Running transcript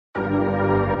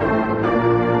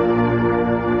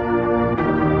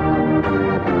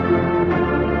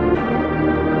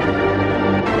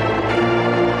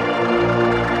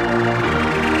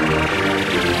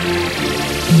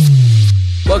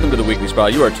Baseball.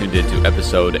 You are tuned in to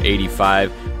episode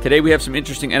 85. Today we have some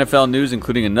interesting NFL news,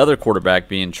 including another quarterback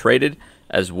being traded,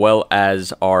 as well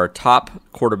as our top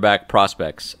quarterback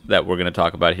prospects that we're going to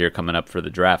talk about here coming up for the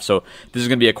draft. So this is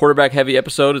going to be a quarterback-heavy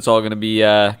episode. It's all going to be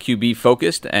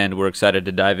QB-focused, and we're excited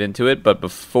to dive into it. But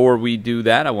before we do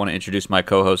that, I want to introduce my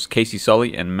co-hosts Casey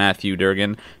Sully and Matthew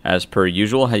Durgan, as per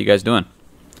usual. How you guys doing?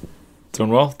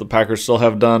 Doing well. The Packers still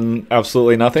have done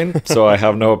absolutely nothing, so I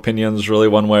have no opinions really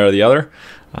one way or the other.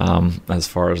 As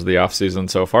far as the offseason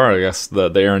so far, I guess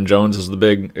the Aaron Jones is the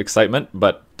big excitement,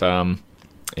 but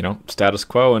status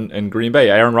quo in Green Bay.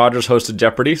 Aaron Rodgers hosted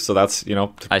Jeopardy, so that's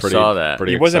I saw that.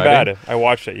 Pretty he wasn't exciting. bad. I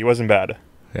watched it. He wasn't bad.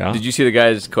 Yeah. Did you see the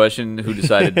guy's question? Who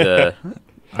decided to?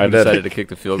 Decided to kick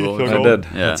the field goal? Field I goal? did.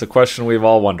 Yeah. It's a question we've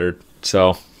all wondered.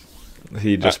 So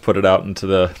he just put it out into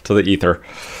the ether.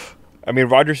 I mean,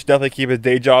 Rodgers should definitely keep his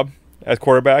day job as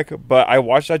quarterback, but I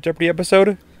watched that Jeopardy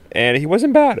episode, and he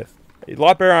wasn't bad. A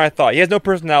lot better than I thought. He has no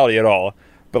personality at all,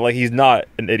 but he's not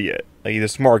an idiot. He's a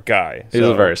smart guy. He's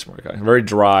a very smart guy. Very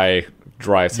dry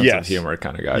sense of Yes. humor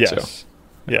kind of guy Yes.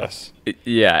 too. Yes.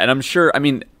 Yeah, and I'm sure. I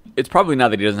mean, it's probably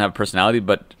not that he doesn't have a personality,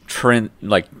 but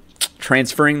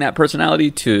transferring that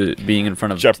personality to being in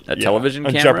front of a television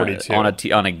on camera Jeopardy,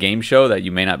 too. on a game show that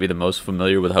you may not be the most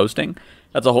familiar with hosting.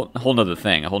 That's a whole nother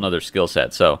thing, a whole nother skill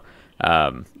set. So,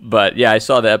 but yeah, I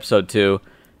saw the episode too.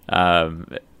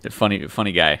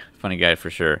 Funny guy for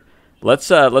sure. Let's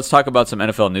talk about some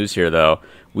NFL news here, though.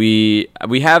 We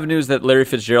have news that Larry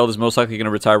Fitzgerald is most likely going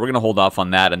to retire. We're going to hold off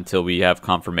on that until we have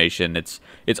confirmation. It's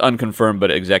unconfirmed,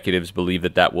 but executives believe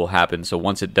that will happen. So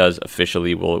once it does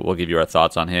officially, we'll give you our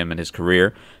thoughts on him and his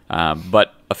career.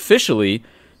 But officially,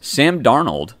 Sam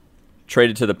Darnold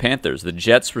traded to the Panthers. The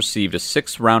Jets received a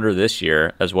 6th-rounder this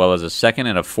year, as well as a 2nd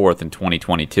and a 4th in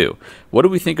 2022. What do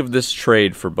we think of this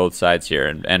trade for both sides here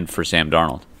and for Sam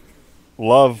Darnold?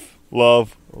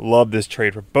 Love this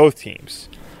trade for both teams.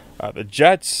 The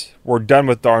Jets were done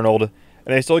with Darnold, and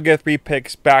they still get 3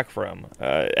 picks back for him.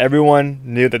 Everyone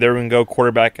knew that they were going to go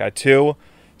quarterback at 2,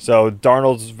 so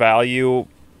Darnold's value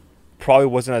probably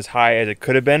wasn't as high as it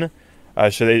could have been.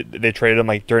 So they traded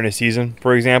him during the season,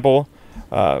 for example.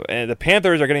 And the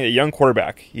Panthers are getting a young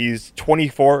quarterback. He's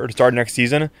 24 to start next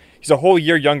season. He's a whole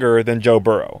year younger than Joe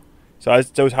Burrow. So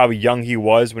that shows how young he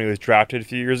was when he was drafted a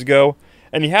few years ago.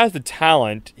 And he has the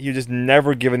talent. He was just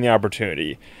never given the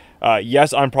opportunity.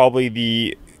 Yes, I'm probably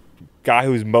the guy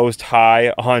who's most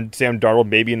high on Sam Darnold,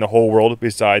 maybe in the whole world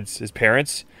besides his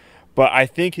parents. But I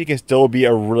think he can still be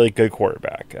a really good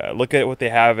quarterback. Look at what they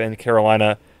have in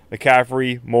Carolina.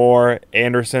 McCaffrey, Moore,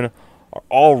 Anderson are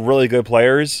all really good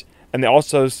players. And they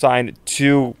also signed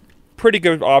 2 pretty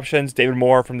good options. David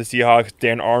Moore from the Seahawks,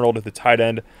 Dan Arnold at the tight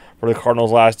end for the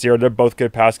Cardinals last year. They're both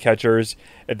good pass catchers.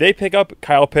 If they pick up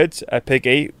Kyle Pitts at pick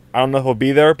 8, I don't know if he'll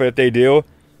be there, but if they do,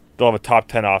 they'll have a top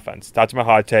 10 offense. That's my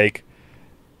hot take.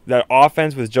 That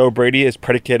offense with Joe Brady is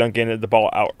predicated on getting the ball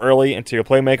out early into your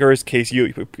playmakers. Casey,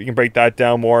 you can break that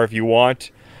down more if you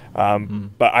want.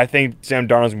 But I think Sam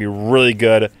Darnold's going to be really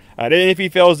good. And if he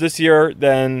fails this year,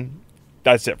 then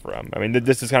that's it for him. I mean,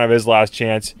 this is kind of his last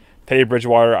chance. Teddy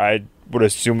Bridgewater, I would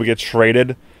assume, would get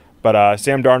traded. But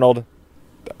Sam Darnold,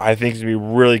 I think, is going to be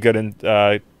really good in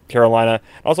Carolina.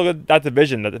 Also, that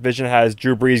division has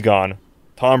Drew Brees gone.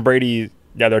 Tom Brady,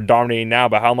 yeah, they're dominating now,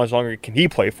 but how much longer can he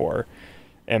play for?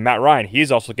 And Matt Ryan,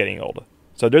 he's also getting old.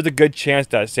 So there's a good chance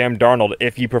that Sam Darnold,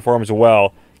 if he performs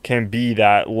well, can be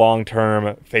that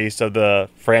long-term face of the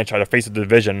franchise, or face of the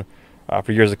division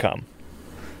for years to come.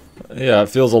 Yeah, it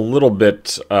feels a little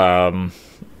bit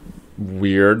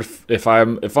weird. If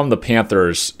I'm the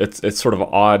Panthers, it's sort of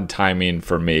odd timing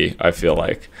for me, I feel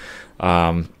like.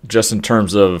 Just in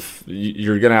terms of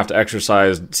you're going to have to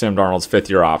exercise Sam Darnold's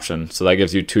 5th-year option, so that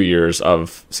gives you 2 years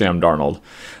of Sam Darnold.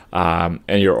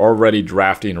 And you're already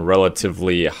drafting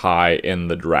relatively high in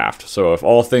the draft. So if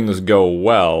all things go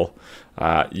well,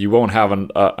 you won't have an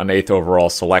 8th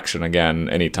overall selection again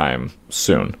anytime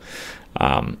soon.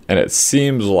 And it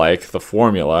seems like the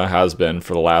formula has been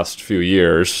for the last few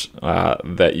years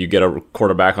that you get a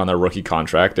quarterback on their rookie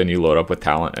contract and you load up with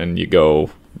talent and you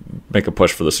go make a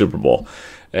push for the Super Bowl.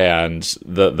 And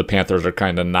the Panthers are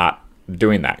kind of not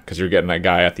doing that because you're getting a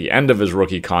guy at the end of his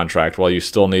rookie contract while you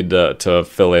still need to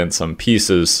fill in some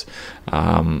pieces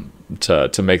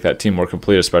to make that team more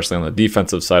complete, especially on the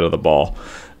defensive side of the ball.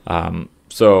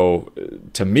 So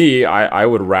to me, I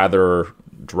would rather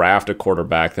draft a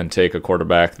quarterback than take a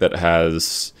quarterback that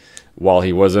has, while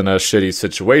he was in a shitty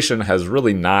situation, has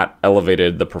really not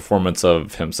elevated the performance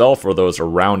of himself or those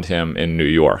around him in New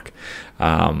York.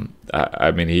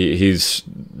 I mean, he's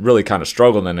really kind of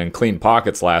struggled, and in clean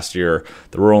pockets last year,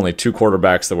 there were only two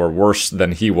quarterbacks that were worse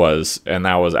than he was, and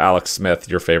that was Alex Smith,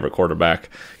 your favorite quarterback,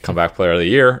 comeback player of the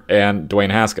year, and Dwayne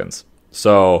Haskins.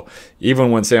 So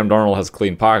even when Sam Darnold has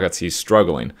clean pockets, he's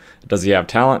struggling. Does he have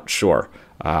talent? Sure.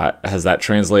 Has that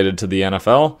translated to the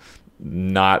NFL?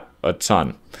 Not a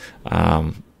ton.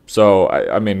 So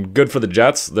I mean, good for the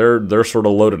Jets. They're sort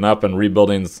of loading up and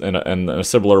rebuilding in a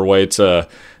similar way to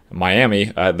Miami.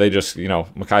 They just,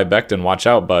 Mekhi Becton, watch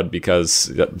out, bud, because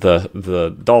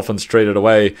the Dolphins traded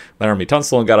away Laramie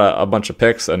Tunsil and got a bunch of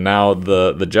picks, and now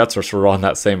the Jets are sort of on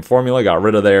that same formula. Got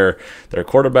rid of their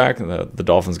quarterback, and the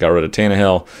Dolphins got rid of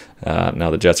Tannehill. Now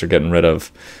the Jets are getting rid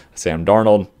of Sam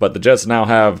Darnold, but the Jets now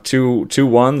have two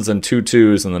ones and two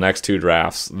twos in the next two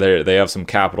drafts. They have some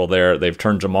capital there. They've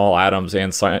turned Jamal Adams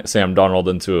and Sam Darnold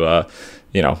into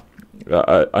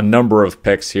a number of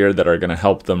picks here that are going to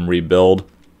help them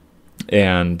rebuild.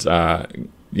 And I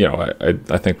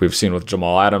think we've seen with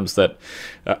Jamal Adams that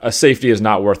a safety is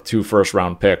not worth 2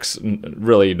 first-round picks,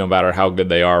 really, no matter how good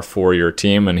they are for your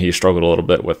team. And he struggled a little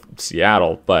bit with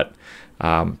Seattle, but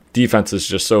defense is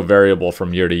just so variable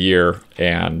from year to year,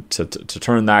 and to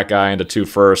turn that guy into 2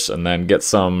 firsts and then get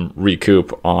some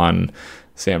recoup on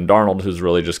Sam Darnold, who's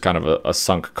really just kind of a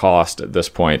sunk cost at this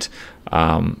point,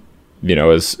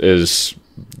 is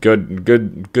good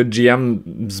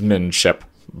GMsmanship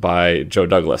by Joe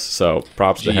Douglas. So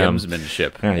props to him.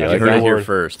 GMsmanship. Yeah, you heard it here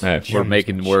first. Hey. We're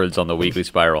making words on the Weekly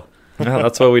Spiral. Yeah,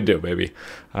 that's what we do, baby.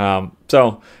 Good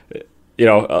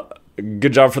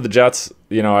job for the Jets.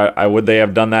 I would they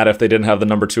have done that if they didn't have the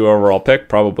number 2 overall pick?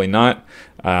 Probably not.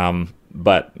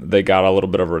 But they got a little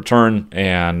bit of a return,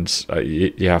 and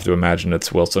you have to imagine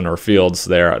it's Wilson or Fields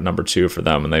there at number 2 for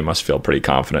them, and they must feel pretty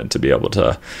confident to be able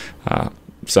to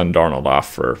send Darnold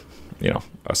off for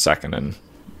a second and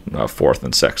a fourth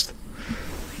and sixth.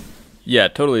 Yeah,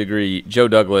 totally agree. Joe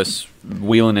Douglas,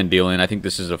 wheeling and dealing. I think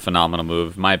this is a phenomenal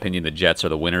move. In my opinion, the Jets are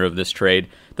the winner of this trade.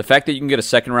 The fact that you can get a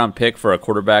second-round pick for a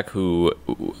quarterback who,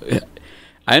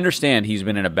 I understand he's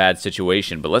been in a bad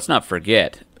situation, but let's not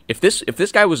forget, if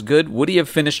this guy was good, would he have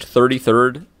finished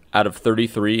 33rd out of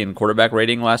 33 in quarterback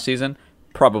rating last season?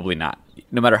 Probably not,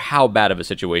 no matter how bad of a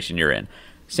situation you're in.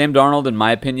 Sam Darnold, in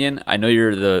my opinion, I know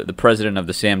you're the president of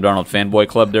the Sam Darnold fanboy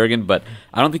club, Durgan, but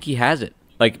I don't think he has it.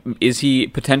 Like, is he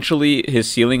potentially his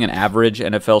ceiling an average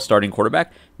NFL starting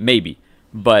quarterback? Maybe.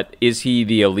 But is he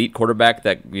the elite quarterback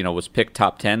that, was picked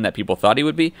top 10 that people thought he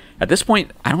would be? At this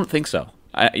point, I don't think so.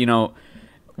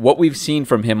 What we've seen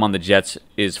from him on the Jets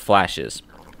is flashes,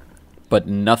 but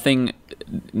nothing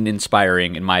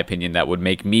inspiring, in my opinion, that would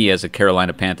make me as a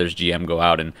Carolina Panthers GM go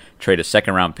out and trade a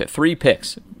second-round pick, 3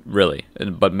 picks, really,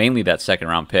 but mainly that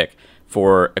second-round pick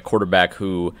for a quarterback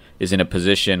who is in a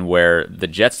position where the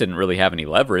Jets didn't really have any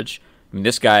leverage. I mean,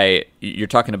 this guy, you're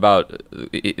talking about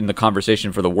in the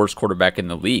conversation for the worst quarterback in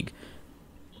the league,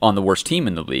 on the worst team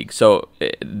in the league. So,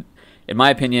 in my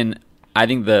opinion, I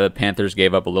think the Panthers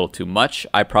gave up a little too much.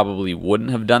 I probably wouldn't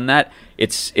have done that.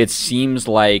 It seems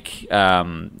like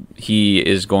he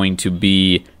is going to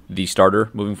be the starter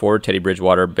moving forward. Teddy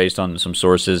Bridgewater, based on some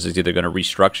sources, is either going to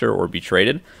restructure or be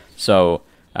traded. So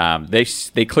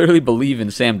they clearly believe in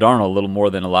Sam Darnold a little more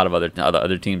than a lot of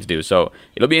other teams do. So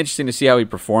it'll be interesting to see how he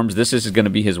performs. This is going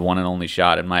to be his one and only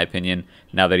shot, in my opinion,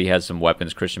 now that he has some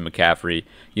weapons. Christian McCaffrey,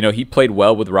 he played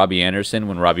well with Robbie Anderson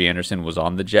when Robbie Anderson was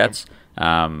on the Jets.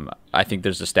 I think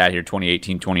there's a stat here,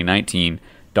 2018-2019,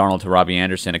 Darnold to Robbie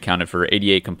Anderson accounted for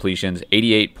 88 completions,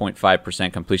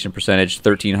 88.5% completion percentage,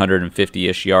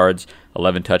 1,350-ish yards,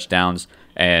 11 touchdowns,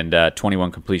 and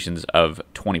 21 completions of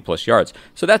 20-plus yards.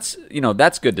 So that's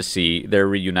good to see. They're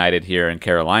reunited here in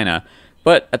Carolina.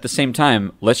 But at the same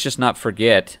time, let's just not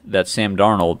forget that Sam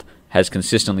Darnold has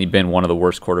consistently been one of the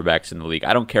worst quarterbacks in the league.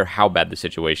 I don't care how bad the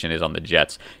situation is on the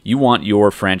Jets. You want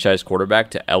your franchise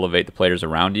quarterback to elevate the players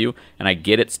around you, and I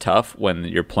get it's tough when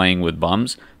you're playing with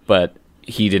bums, but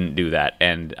he didn't do that,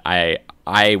 and I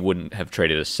wouldn't have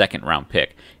traded a second-round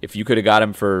pick. If you could have got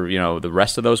him for the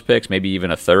rest of those picks, maybe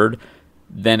even a third,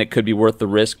 then it could be worth the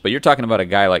risk. But you're talking about a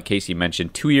guy like Casey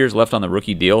mentioned, 2 years left on the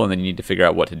rookie deal, and then you need to figure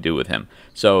out what to do with him.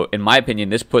 So, in my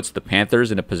opinion, this puts the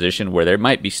Panthers in a position where they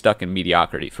might be stuck in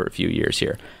mediocrity for a few years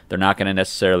here. They're not going to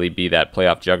necessarily be that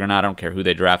playoff juggernaut. I don't care who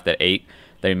they draft at 8.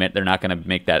 They're not going to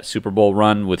make that Super Bowl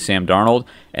run with Sam Darnold.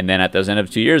 And then at those end of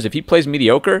 2 years, if he plays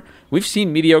mediocre, we've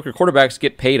seen mediocre quarterbacks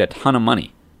get paid a ton of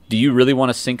money. Do you really want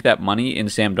to sink that money in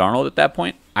Sam Darnold at that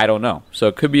point? I don't know. So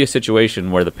it could be a situation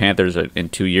where the Panthers in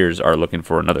 2 years are looking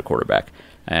for another quarterback.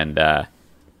 And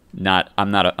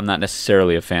I'm not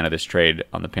necessarily a fan of this trade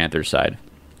on the Panthers side.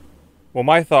 Well,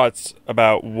 my thoughts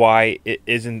about why it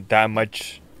isn't that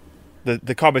much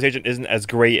the compensation isn't as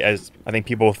great as I think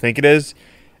people think it is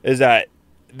that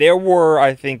they were,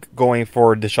 I think, going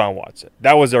for Deshaun Watson.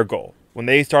 That was their goal. When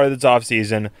they started this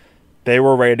offseason, they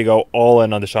were ready to go all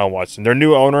in on Deshaun Watson. Their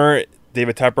new owner,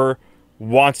 David Tepper,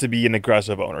 wants to be an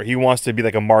aggressive owner. He wants to be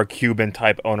like a Mark Cuban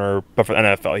type owner, but for the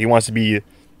NFL. He wants to be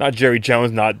not Jerry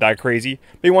Jones, not that crazy,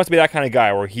 but he wants to be that kind of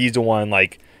guy where he's the one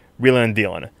like reeling and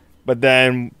dealing. But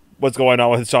then what's going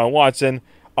on with Deshaun Watson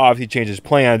obviously changed his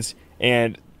plans,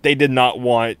 and they did not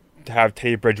want to have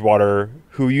Teddy Bridgewater,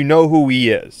 who you know who he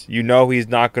is. You know he's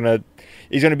gonna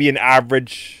be an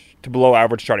average to below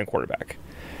average starting quarterback.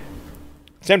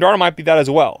 Sam Darnold might be that as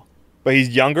well, but he's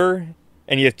younger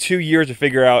and you have 2 years to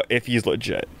figure out if he's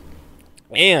legit.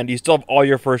 And you still have all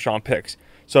your first round picks.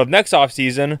 So if next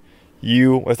offseason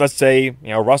let's say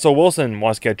Russell Wilson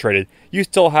wants to get traded, you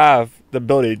still have the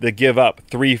ability to give up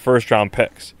 3 first round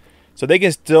picks. So they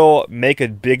can still make a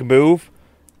big move.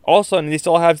 Also, and they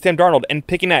still have Sam Darnold. And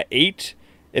picking at 8,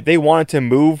 if they wanted to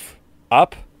move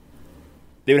up,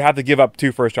 they would have to give up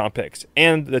 2 first round picks.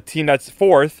 And the team that's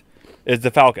 4th is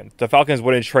the Falcons. The Falcons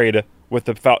wouldn't trade with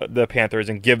the Panthers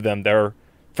and give them their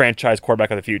franchise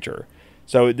quarterback of the future.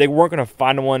 So they weren't going to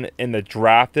find one in the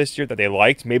draft this year that they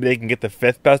liked. Maybe they can get the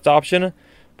 5th best option.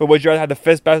 But would you rather have the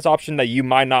 5th best option that you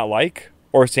might not like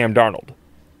or Sam Darnold?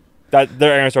 That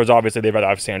their answer is obviously they'd rather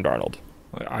have Sam Darnold.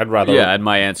 I'd rather. Yeah, and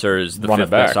my answer is the 5th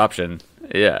best option.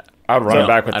 Yeah. I'd run it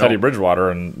back with Teddy Bridgewater.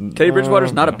 And Teddy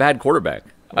Bridgewater's not a bad quarterback.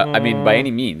 I mean, by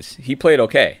any means. He played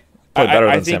okay. Played better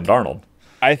than Sam Darnold.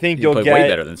 I think you'll get way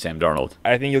better than Sam Darnold.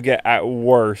 I think you'll get, at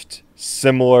worst,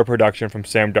 similar production from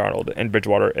Sam Darnold and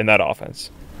Bridgewater in that offense.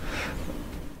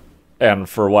 And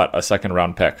for what? A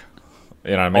second-round pick.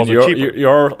 You know what I mean?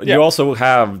 Also you also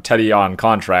have Teddy on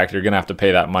contract. You're going to have to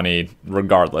pay that money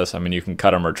regardless. I mean, you can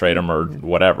cut him or trade him or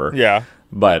whatever. Yeah.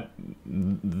 But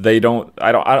they don't...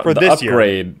 For the this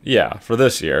upgrade, year. Yeah, for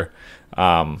this year.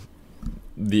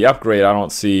 The upgrade, I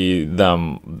don't see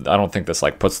them... I don't think this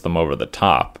puts them over the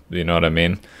top. You know what I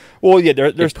mean? Well, yeah, they're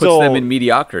it still... puts them in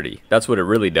mediocrity. That's what it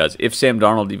really does. If Sam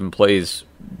Darnold even plays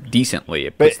decently,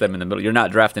 it puts them in the middle. You're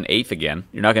not drafting 8th again.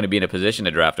 You're not going to be in a position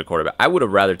to draft a quarterback. I would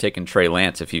have rather taken Trey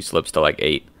Lance if he slips to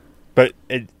 8. But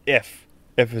if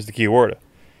is the key word.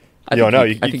 I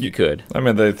think you could. I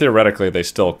mean, theoretically, they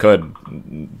still could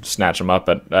snatch him up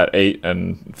at 8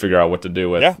 and figure out what to do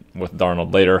with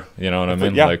Darnold later. You know what I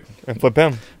mean? Yeah, and flip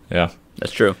him. Yeah.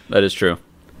 That's true. That is true.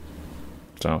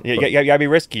 So you gotta be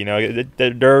risky.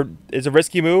 It's a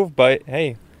risky move, but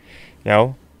hey,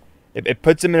 it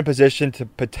puts them in a position to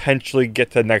potentially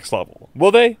get to the next level.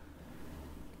 Will they?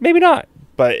 Maybe not,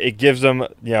 but it gives them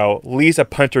at least a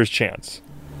puncher's chance.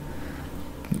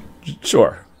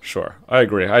 Sure. I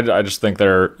agree. I just think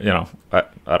they're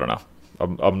I don't know.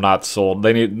 I'm not sold.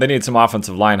 They need some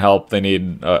offensive line help. They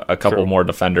need a couple more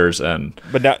defenders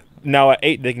But now at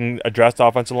 8 they can address the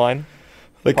offensive line.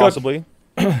 They possibly.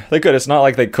 They could. It's not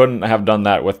like they couldn't have done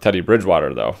that with Teddy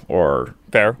Bridgewater though, or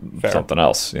fair. something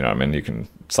else. I mean, you can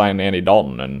sign Andy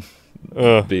Dalton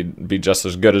and be just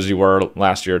as good as you were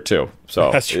last year too.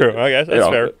 So that's true. I guess that's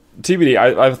fair. TBD.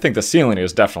 I think the ceiling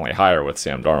is definitely higher with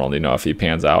Sam Darnold. If he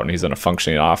pans out and he's in a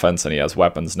functioning offense and he has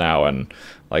weapons now, and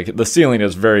the ceiling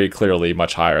is very clearly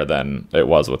much higher than it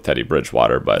was with Teddy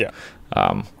Bridgewater. But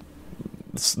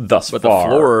thus far, the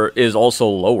floor is also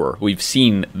lower. We've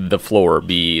seen the floor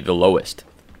be the lowest.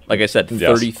 Like I said,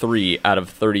 33 out of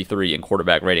 33 in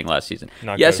quarterback rating last season.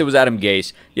 Yes, it was Adam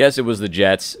Gase. Yes, it was the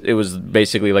Jets. It was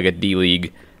basically like a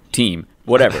D-League team.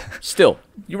 Whatever. Still,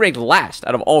 you ranked last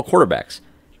out of all quarterbacks.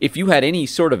 If you had any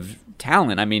sort of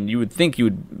talent, I mean, you would think you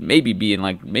would maybe be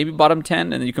in maybe bottom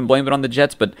 10, and you can blame it on the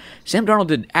Jets. But Sam Darnold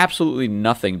did absolutely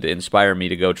nothing to inspire me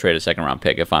to go trade a second-round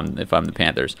pick if I'm the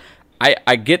Panthers.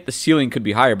 I get the ceiling could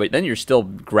be higher, but then you're still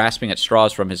grasping at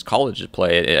straws from his college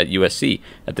play at USC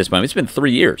at this point. It's been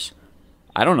 3 years.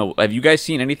 I don't know. Have you guys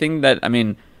seen anything that? I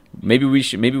mean, maybe we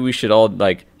should all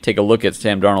take a look at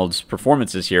Sam Darnold's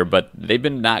performances here, but they've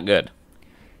been not good.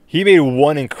 He made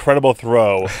one incredible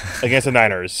throw against the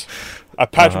Niners, a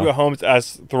Patrick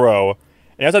Mahomes-esque throw, and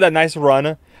he also had that nice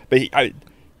run. But at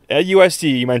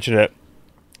USC, you mentioned it.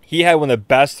 He had one of the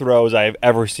best throws I've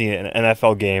ever seen in an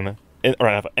NFL game. In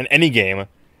any game,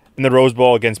 in the Rose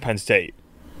Bowl against Penn State.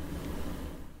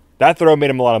 That throw made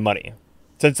him a lot of money.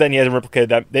 Since then, he hasn't replicated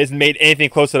that. He hasn't made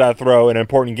anything close to that throw in an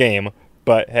important game.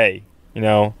 But hey, it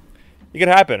could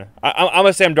happen. I'm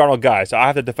a Sam Darnold guy, so I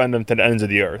have to defend him to the ends of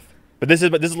the earth. But this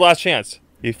is the last chance.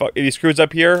 If he screws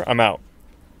up here, I'm out.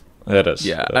 It is.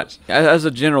 Yeah. As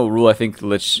a general rule, I think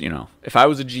if I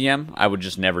was a GM, I would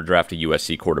just never draft a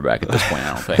USC quarterback at this point.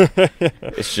 I don't think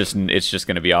it's just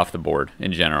going to be off the board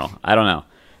in general. I don't know.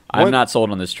 I'm not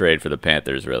sold on this trade for the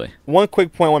Panthers, really. One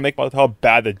quick point I want to make about how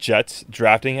bad the Jets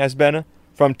drafting has been.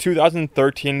 From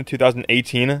 2013 to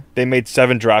 2018, they made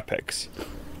 7 draft picks.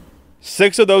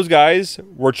 6 of those guys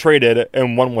were traded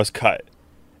and 1 was cut.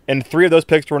 And 3 of those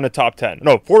picks were in the top 10.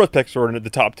 No, 4 of those picks were in the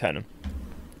top 10.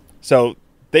 So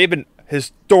they've been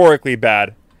historically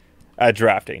bad at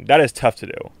drafting. That is tough to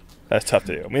do. That's tough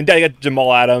to do. I mean, they got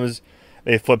Jamal Adams.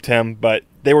 They flipped him, but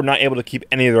they were not able to keep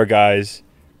any of their guys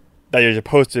that you're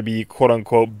supposed to be,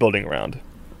 quote-unquote, building around.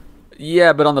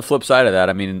 Yeah, but on the flip side of that,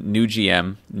 I mean, new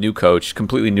GM, new coach,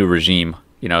 completely new regime.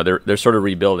 You know, they're sort of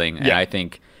rebuilding, and I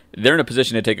think they're in a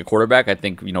position to take a quarterback. I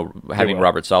think, you know, having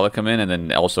Robert Saleh come in and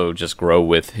then also just grow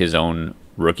with his own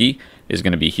rookie is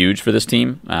going to be huge for this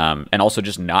team. And also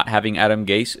just not having Adam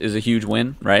Gase is a huge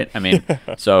win, right? I mean,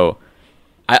 so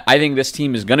I think this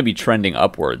team is going to be trending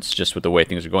upwards just with the way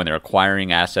things are going. They're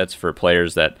acquiring assets for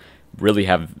players that really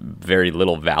have very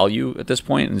little value at this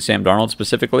point, and Sam Darnold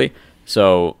specifically.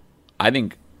 So I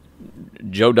think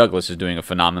Joe Douglas is doing a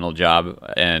phenomenal job,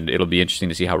 and it'll be interesting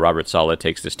to see how Robert Saleh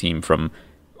takes this team from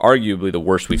arguably the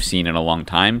worst we've seen in a long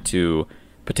time to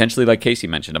potentially, like Casey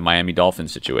mentioned, a Miami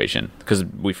Dolphins situation. Because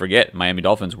we forget, Miami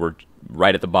Dolphins were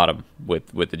right at the bottom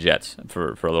with the Jets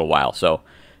for a little while. So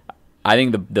I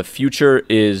think the future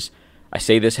is, I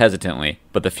say this hesitantly,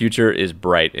 but the future is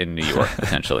bright in New York,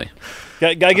 potentially.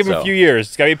 Gotta give them a few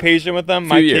years. Gotta be patient with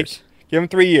them. Years. Give them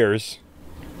 3 years.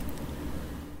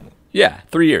 Yeah,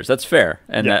 3 years. That's fair.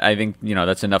 And I think, you know,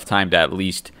 that's enough time to at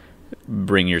least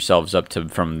bring yourselves up to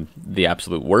from the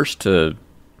absolute worst to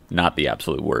not the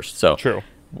absolute worst. So True.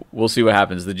 We'll see what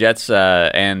happens. The Jets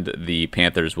and the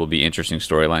Panthers will be interesting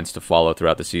storylines to follow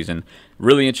throughout the season.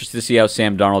 Really interested to see how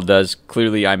Sam Darnold does.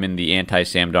 Clearly, I'm in the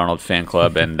anti-Sam Darnold fan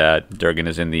club, and Durgan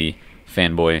is in the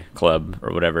fanboy club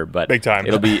or whatever. But big time.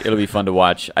 It'll be fun to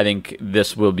watch. I think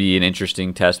this will be an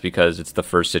interesting test because it's the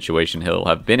first situation he'll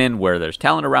have been in where there's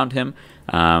talent around him,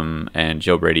 and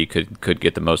Joe Brady could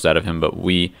get the most out of him. But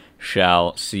we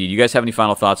shall see. Do you guys have any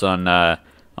final thoughts on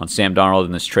Sam Darnold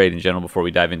and this trade in general before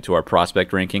we dive into our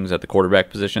prospect rankings at the quarterback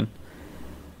position?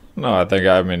 No,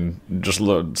 I mean, just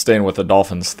staying with the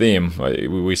Dolphins theme,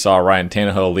 we saw Ryan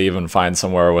Tannehill leave and find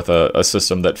somewhere with a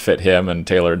system that fit him and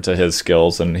tailored to his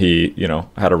skills, and he, you know,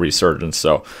 had a resurgence.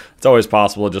 So it's always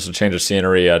possible, just a change of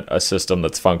scenery, a system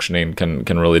that's functioning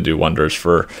can really do wonders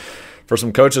for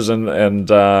some coaches, and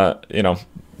you know,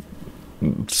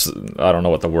 I don't know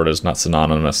what the word is, not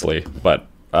synonymously, but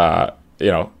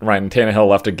you know, Ryan Tannehill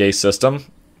left a Gase system,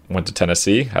 went to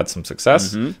Tennessee, had some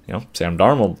success. You know, Sam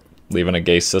Darnold leaving a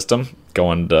Gase system,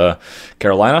 going to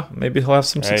Carolina, maybe he'll have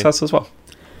some success as well.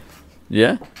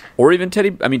 Yeah, or even Teddy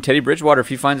Bridgewater, if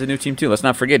he finds a new team too. Let's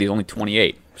not forget he's only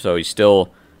 28, so he's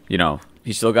still, you know,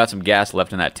 he's still got some gas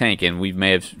left in that tank, and we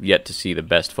may have yet to see the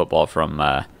best football from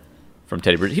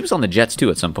Teddy Bridgewater. He was on the Jets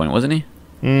too at some point, wasn't he?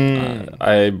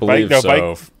 I believe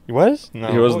so. He was? No.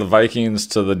 He was the Vikings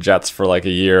to the Jets for like a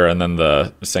year, and then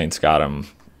the Saints got him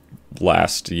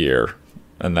last year,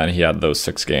 and then he had those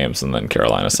 6 games, and then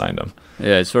Carolina signed him.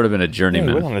 Yeah, it's sort of been a journeyman.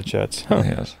 He was on the Jets. Huh.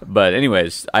 Yes. But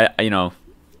anyways,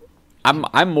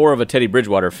 I'm more of a Teddy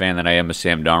Bridgewater fan than I am a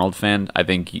Sam Darnold fan. I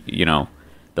think, you know,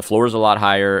 the floor is a lot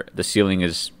higher. The ceiling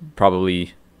is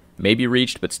probably maybe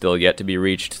reached, but still yet to be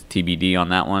reached. TBD on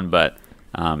that one, but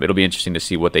it'll be interesting to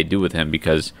see what they do with him,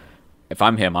 because if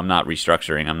I'm him, I'm not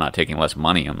restructuring. I'm not taking less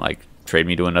money. I'm like, trade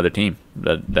me to another team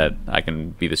that I can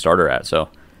be the starter at. So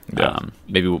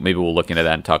maybe we'll look into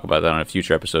that and talk about that on a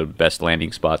future episode. Best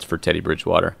landing spots for Teddy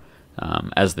Bridgewater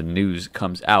as the news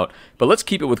comes out. But let's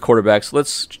keep it with quarterbacks.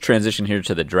 Let's transition here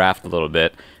to the draft a little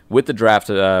bit. With the draft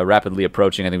rapidly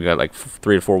approaching, I think we got like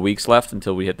 3 to 4 weeks left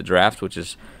until we hit the draft, which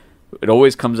is, it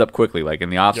always comes up quickly. Like in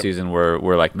the off season,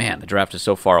 we're like, man, the draft is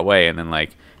so far away, and then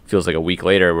like feels like a week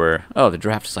later we're, oh, the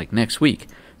draft is like next week.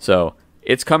 So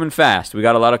it's coming fast. We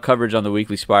got a lot of coverage on the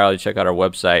Weekly Spiral. You check out our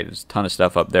website. There's a ton of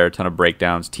stuff up there, a ton of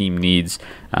breakdowns, team needs,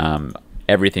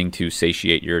 everything to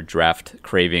satiate your draft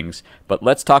cravings. But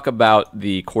let's talk about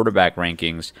the quarterback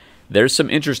rankings. There's some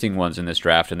interesting ones in this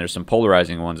draft, and there's some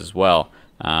polarizing ones as well.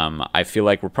 I feel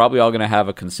like we're probably all going to have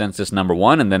a consensus number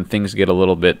one, and then things get a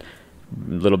little bit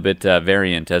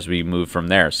variant as we move from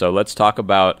there. So let's talk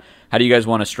about, how do you guys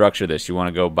want to structure this? You want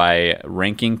to go by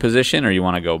ranking position, or you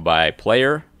want to go by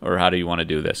player, or how do you want to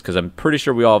do this? Because I'm pretty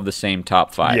sure we all have the same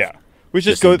top 5. Yeah, we should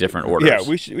just go in different orders. Yeah,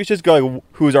 we should just go like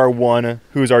who's our 1,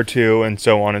 who's our 2, and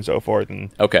so on and so forth.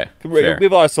 And okay, we have a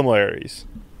lot of similarities.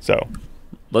 So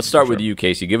let's start with you,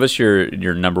 Casey. Give us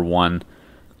your number 1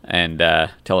 and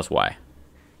tell us why.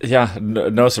 Yeah,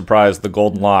 no surprise. The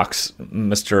Golden Locks,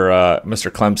 Mr.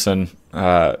 Clemson,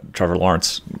 Trevor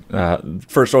Lawrence,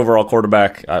 first overall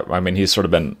quarterback. I mean, he's sort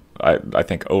of been I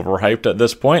think, overhyped at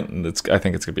this point. And I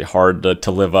think it's going to be hard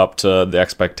to live up to the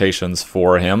expectations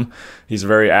for him. He's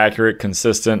very accurate,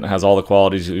 consistent, has all the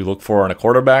qualities you look for in a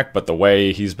quarterback, but the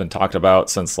way he's been talked about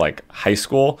since like high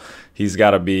school, he's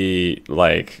got to be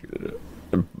like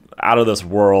out of this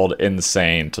world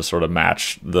insane to sort of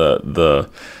match the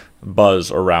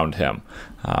buzz around him.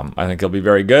 I think he'll be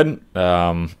very good.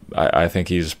 I think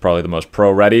he's probably the most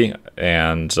pro ready,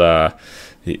 and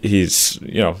he's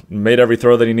made every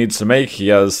throw that he needs to make. He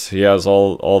has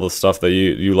all the stuff that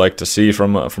you like to see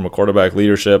from a quarterback,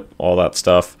 leadership, all that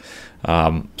stuff.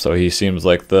 So he seems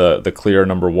like the clear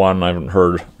number one. I haven't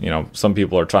heard, some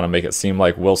people are trying to make it seem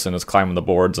like Wilson is climbing the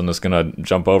boards and is going to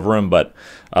jump over him, but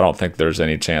I don't think there's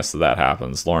any chance that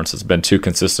happens. Lawrence has been too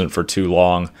consistent for too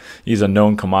long. He's a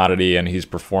known commodity, and he's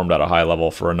performed at a high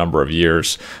level for a number of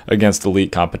years against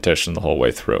elite competition the whole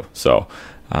way through. So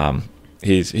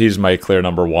he's my clear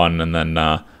number one, and then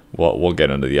we'll get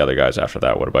into the other guys after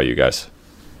that. What about you guys?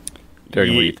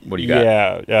 Derek, what do you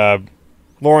got? Yeah,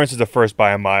 Lawrence is the first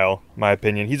by a mile, in my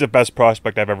opinion. He's the best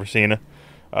prospect I've ever seen.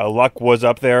 Luck was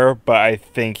up there, but I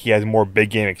think he has more big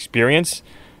game experience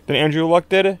than Andrew Luck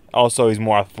did. Also, he's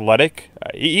more athletic.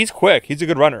 He's quick. He's a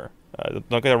good runner.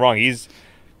 Don't get it wrong. He's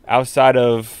outside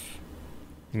of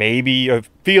maybe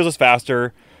Fields is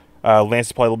faster. Lance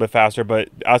is probably a little bit faster, but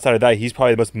outside of that, he's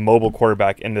probably the most mobile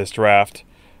quarterback in this draft.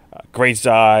 Great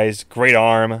size, great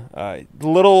arm.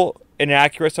 Little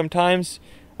inaccurate sometimes.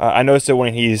 I noticed that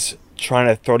when he's trying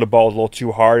to throw the ball a little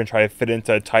too hard and try to fit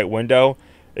into a tight window,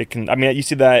 you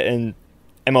see that in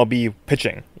MLB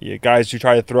pitching. Guys who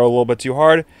try to throw a little bit too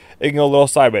hard, it can go a little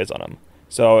sideways on him.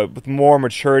 So with more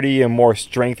maturity and more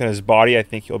strength in his body, I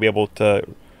think he'll be able to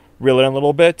reel it in a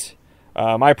little bit.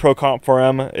 My pro comp for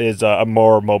him is a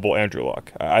more mobile Andrew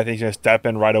Luck. I think he's going to step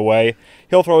in right away.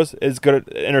 He'll throw his good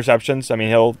interceptions.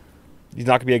 He's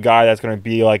not going to be a guy that's going to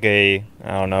be like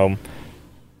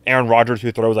Aaron Rodgers,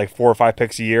 who throws like 4 or 5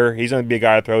 picks a year. He's going to be a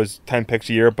guy that throws 10 picks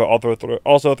a year, but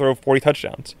also throw 40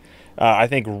 touchdowns. I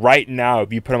think right now,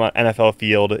 if you put him on an NFL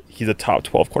field, he's a top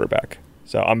 12 quarterback.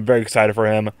 So I'm very excited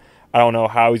for him. I don't know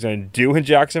how he's going to do in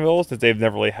Jacksonville, since they've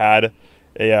never really had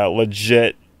a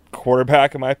legit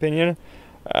quarterback, in my opinion.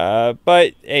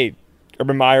 But hey,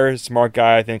 Urban Meyer is a smart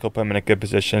guy. I think he'll put him in a good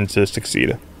position to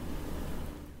succeed.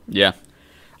 Yeah.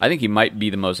 I think he might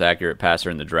be the most accurate passer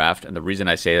in the draft, and the reason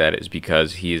I say that is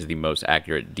because he is the most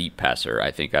accurate deep passer, I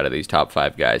think, out of these top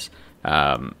 5 guys.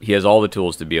 He has all the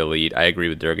tools to be elite. I agree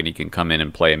with Durgan. He can come in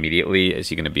and play immediately. Is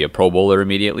he going to be a Pro Bowler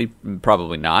immediately?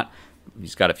 Probably not.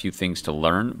 He's got a few things to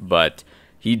learn, but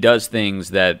he does things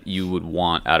that you would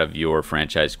want out of your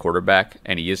franchise quarterback,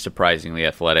 and he is surprisingly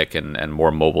athletic and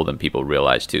more mobile than people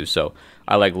realize, too. So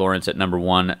I like Lawrence at number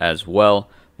 1 as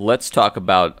well. Let's talk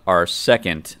about our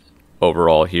second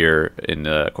overall here in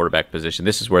the quarterback position.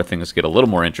 This is where things get a little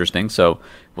more interesting. So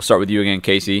we'll start with you again,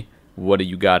 Casey. What do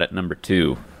you got at number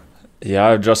 2? Yeah,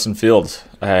 I have Justin Fields.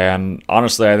 And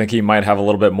honestly, I think he might have a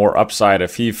little bit more upside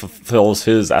if he fulfills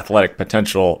his athletic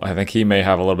potential. I think he may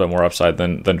have a little bit more upside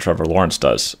than Trevor Lawrence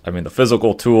does. The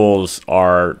physical tools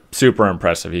are super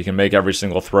impressive. He can make every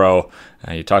single throw.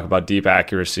 You talk about deep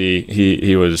accuracy.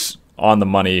 He was on the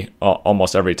money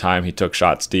almost every time he took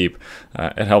shots deep.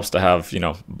 It helps to have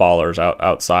ballers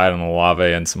outside, and Olave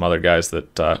and some other guys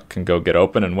that can go get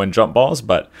open and win jump balls.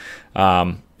 But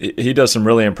he does some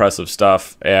really impressive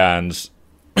stuff, and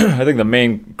I think the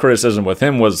main criticism with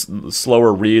him was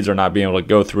slower reads or not being able to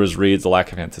go through his reads, the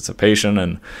lack of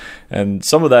anticipation, and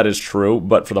some of that is true,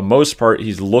 but for the most part,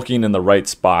 he's looking in the right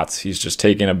spots. He's just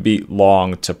taking a beat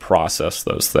long to process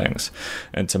those things.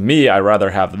 And to me, I'd rather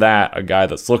have a guy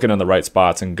that's looking in the right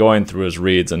spots and going through his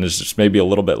reads and is just maybe a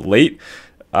little bit late,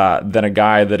 than a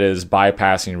guy that is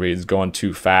bypassing reads, going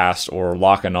too fast, or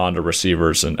locking on to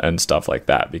receivers and stuff like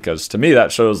that. Because to me,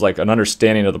 that shows like an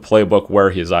understanding of the playbook, where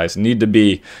his eyes need to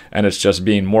be, and it's just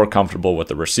being more comfortable with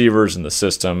the receivers and the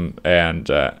system, and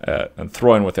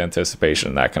throwing with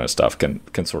anticipation. That kind of stuff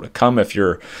can sort of come if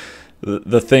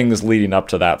the things leading up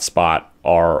to that spot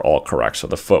are all correct. So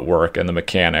the footwork and the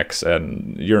mechanics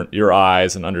and your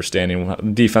eyes and understanding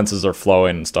when defenses are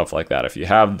flowing and stuff like that. If you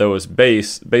have those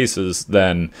bases,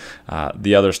 then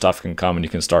the other stuff can come, and you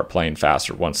can start playing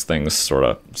faster once things sort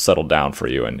of settle down for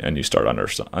you, and you start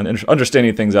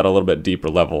understanding things at a little bit deeper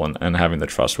level, and having the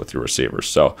trust with your receivers.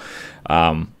 So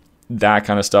that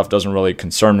kind of stuff doesn't really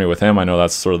concern me with him. I know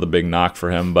that's sort of the big knock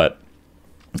for him, but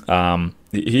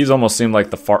he's almost seemed like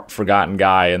the forgotten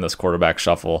guy in this quarterback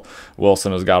shuffle.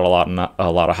 Wilson has got a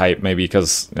lot of hype, maybe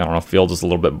because, Fields is a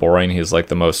little bit boring. He's like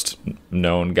the most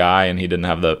known guy, and he didn't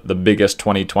have the biggest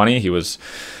 2020. He was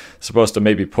supposed to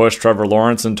maybe push Trevor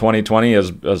Lawrence in 2020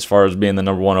 as far as being the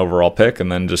number one overall pick,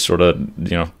 and then just sort of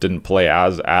didn't play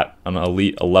as at an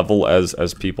elite a level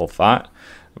as people thought.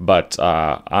 But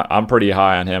I'm pretty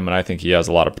high on him, and I think he has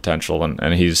a lot of potential,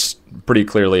 and he's pretty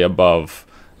clearly above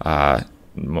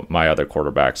my other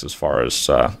quarterbacks as far as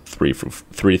 3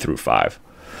 through 5.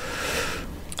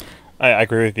 I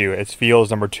agree with you. It's Fields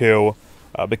number 2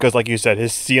 because, like you said,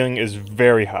 his ceiling is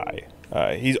very high.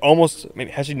 He's almost,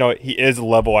 he is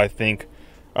level, I think,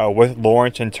 with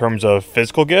Lawrence in terms of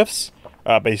physical gifts,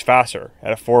 but he's faster.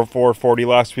 At a 4.4 40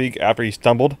 last week after he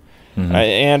stumbled. Mm-hmm.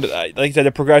 And like you said,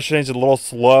 the progression is a little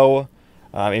slow.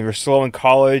 If you're slow in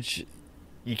college,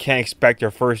 you can't expect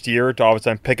your first year to all of a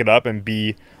sudden pick it up and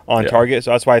be on target.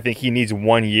 So that's why I think he needs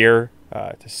 1 year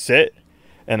to sit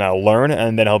and learn,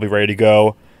 and then he'll be ready to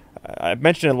go. I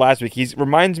mentioned it last week. He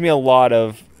reminds me a lot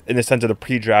of, in the sense of the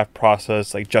pre-draft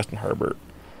process, like Justin Herbert.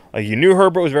 Like, you knew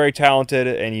Herbert was very talented,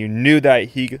 and you knew that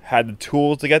he had the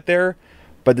tools to get there,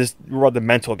 but this was the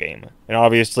mental game. And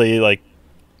obviously, like,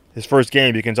 his first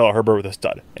game, you can tell Herbert was a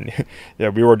stud.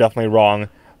 And we were definitely wrong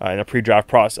in the pre-draft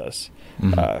process.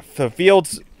 Mm-hmm. So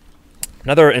Fields,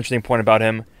 another interesting point about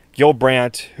him, Gil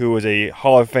Brandt, who was a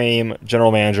Hall of Fame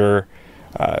general manager,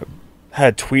 had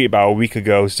a tweet about a week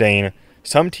ago saying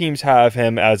some teams have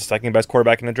him as the second best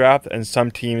quarterback in the draft, and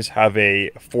some teams have a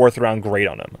 4th round grade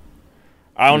on him.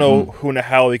 I don't know who in the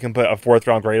hell you can put a 4th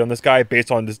round grade on this guy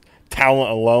based on this talent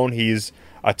alone. He's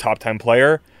a top 10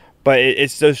 player, but it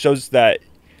just shows that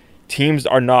teams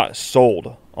are not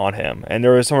sold on him. And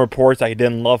there were some reports that he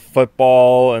didn't love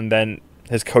football, and then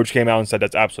his coach came out and said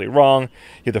that's absolutely wrong.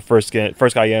 He's the first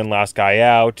guy in, last guy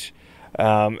out.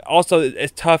 Also,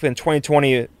 it's tough in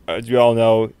 2020, as you all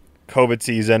know, COVID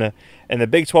season, and the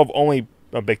Big 10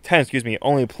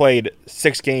 only played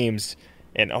 6 games,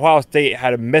 and Ohio State had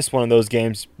to miss one of those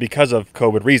games because of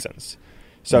COVID reasons.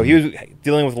 So he was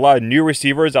dealing with a lot of new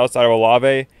receivers outside of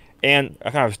Olave, and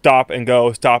a kind of stop and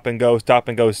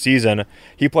go season.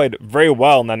 He played very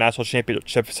well in that national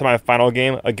championship semifinal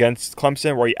game against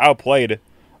Clemson, where he outplayed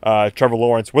Trevor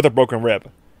Lawrence with a broken rib.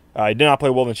 He did not play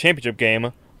well in the championship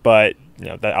game, but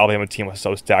that Alabama team was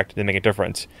so stacked it didn't make a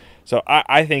difference. So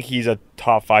I think he's a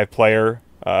top 5 player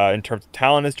in terms of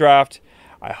talent in this draft.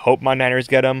 I hope my Niners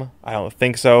get him. I don't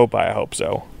think so, but I hope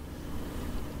so.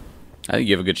 I think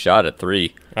you have a good shot at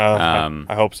 3. I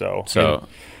hope so. So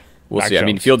we'll see. Jones. I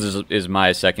mean, Fields is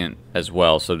my second as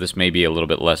well, so this may be a little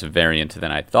bit less variant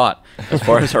than I thought as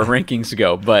far as our rankings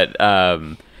go. But,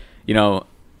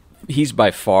 he's by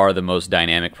far the most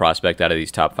dynamic prospect out of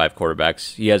these top 5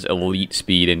 quarterbacks. He has elite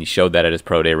speed, and he showed that at his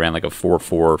pro day. Ran like a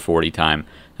 4.4 40 time,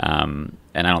 and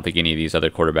I don't think any of these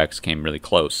other quarterbacks came really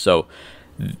close. So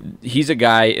he's a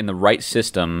guy in the right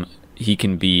system. He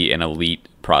can be an elite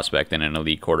prospect and an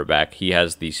elite quarterback. He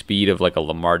has the speed of like a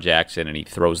Lamar Jackson, and he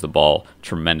throws the ball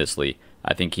tremendously.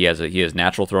 I think he has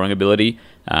natural throwing ability.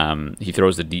 He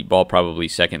throws the deep ball probably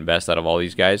second best out of all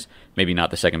these guys. Maybe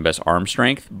not the second best arm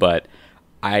strength, but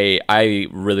I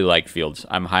really like Fields.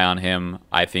 I'm high on him.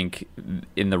 I think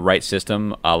in the right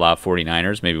system, a la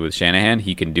 49ers, maybe with Shanahan,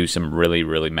 he can do some really,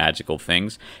 really magical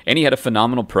things. And he had a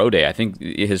phenomenal pro day. I think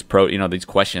his these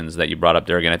questions that you brought up,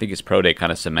 Durgan, I think his pro day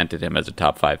kind of cemented him as a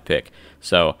top 5 pick.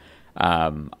 So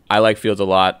I like Fields a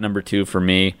lot. Number 2 for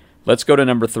me. Let's go to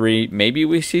number 3. Maybe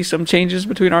we see some changes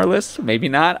between our lists. Maybe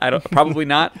not. Probably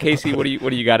not. Casey, what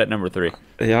do you got at number 3?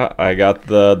 Yeah, I got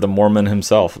the Mormon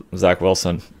himself, Zach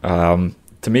Wilson.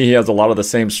 To me, he has a lot of the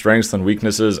same strengths and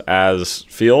weaknesses as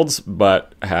Fields,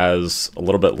 but has a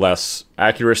little bit less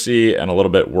accuracy and a little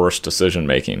bit worse decision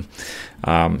making.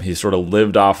 He sort of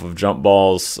lived off of jump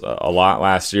balls a lot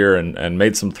last year and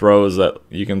made some throws that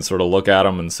you can sort of look at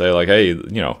him and say like, hey,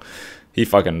 he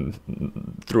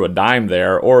fucking threw a dime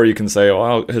there. Or you can say,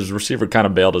 well, his receiver kind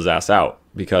of bailed his ass out,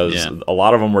 because a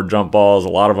lot of them were jump balls. A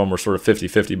lot of them were sort of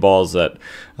 50-50 balls that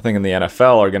I think in the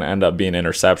NFL are going to end up being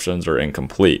interceptions or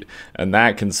incomplete. And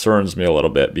that concerns me a little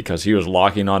bit, because he was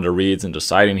locking onto reads and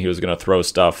deciding he was going to throw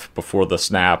stuff before the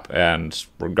snap. And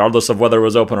regardless of whether it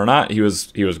was open or not, he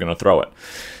was going to throw it.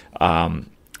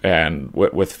 And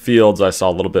with Fields, I saw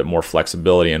a little bit more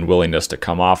flexibility and willingness to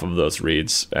come off of those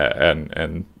reads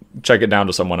and check it down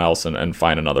to someone else and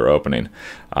find another opening.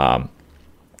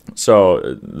 So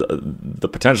the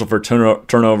potential for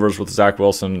turnovers with Zach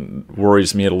Wilson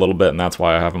worries me a little bit, and that's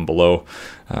why I have him below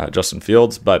Justin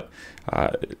Fields. But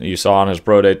you saw on his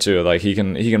pro day too, like he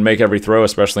can make every throw,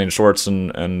 especially in shorts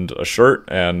and a shirt,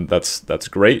 and that's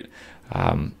great.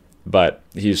 But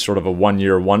he's sort of a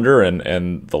one-year wonder,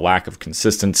 and the lack of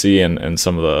consistency and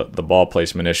some of the ball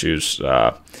placement issues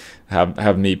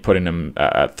have me putting him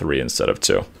at 3 instead of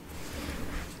 2.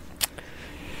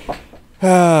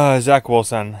 Zach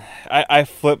Wilson. I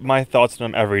flip my thoughts on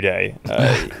him every day.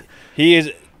 He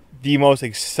is the most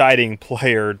exciting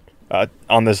player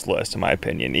on this list, in my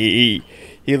opinion. He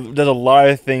does a lot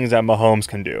of things that Mahomes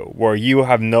can do, where you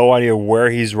have no idea where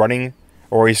he's running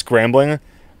or he's scrambling,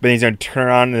 but he's going to turn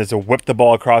around and just whip the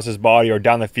ball across his body or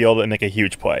down the field and make a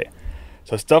huge play.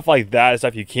 So stuff like that,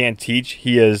 stuff you can't teach,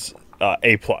 he is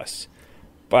A+.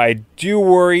 But I do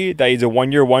worry that he's a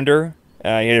one-year wonder. He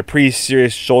had a pretty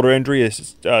serious shoulder injury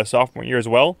his sophomore year as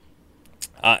well.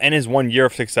 And his 1 year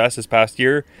of success this past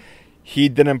year, he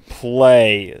didn't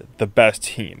play the best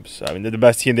teams. I mean, the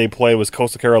best team they played was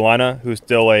Coastal Carolina, who's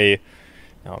still a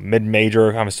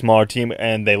mid-major, kind of smaller team,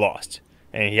 and they lost.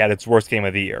 And he had its worst game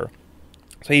of the year.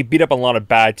 So he beat up a lot of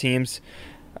bad teams.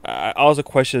 I also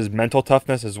question his mental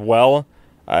toughness as well.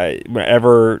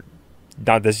 Whenever,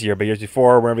 not this year, but years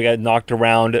before, whenever he got knocked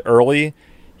around early,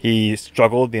 he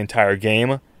struggled the entire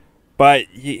game. But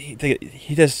he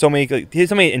does so many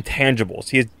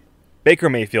intangibles. Baker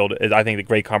Mayfield is, I think, the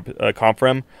great comp for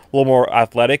him. A little more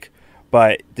athletic,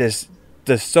 but there's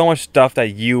so much stuff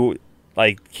that you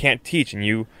can't teach and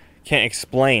you can't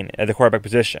explain at the quarterback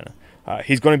position.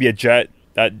 He's going to be a Jet.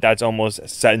 That's almost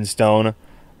set in stone.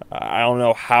 I don't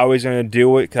know how he's going to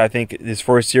do it, because I think his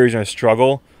first year he's going to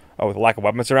struggle with lack of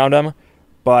weapons around him.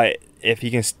 But if he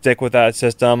can stick with that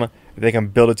system, if they can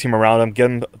build a team around him, get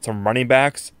him some running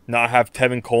backs, not have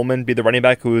Tevin Coleman be the running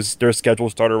back who's their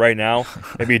scheduled starter right now.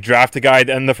 Maybe draft a guy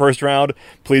in the first round.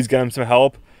 Please get him some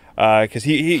help, because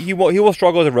he will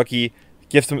struggle as a rookie.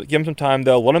 Give him some time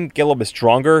though. Let him get a little bit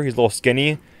stronger. He's a little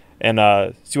skinny,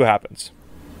 and see what happens.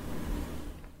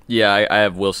 Yeah, I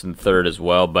have Wilson third as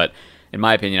well, but in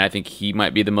my opinion, I think he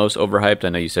might be the most overhyped. I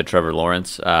know you said Trevor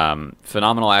Lawrence.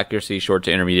 Phenomenal accuracy, short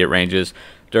to intermediate ranges.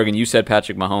 Durgan, you said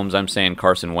Patrick Mahomes. I'm saying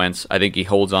Carson Wentz. I think he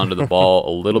holds on to the ball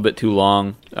a little bit too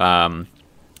long.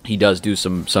 He does do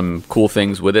some cool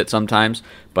things with it sometimes,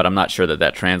 but I'm not sure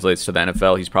that translates to the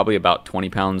NFL. He's probably about 20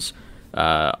 pounds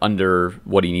under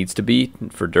what he needs to be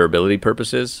for durability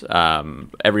purposes.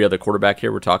 Every other quarterback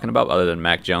here we're talking about, other than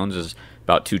Mac Jones, is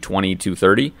about 220,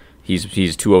 230.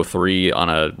 He's 203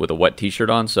 with a wet T-shirt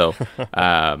on. So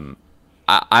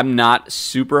I'm not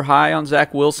super high on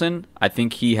Zach Wilson. I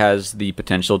think he has the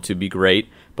potential to be great,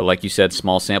 but like you said,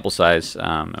 small sample size.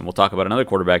 And we'll talk about another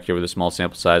quarterback here with a small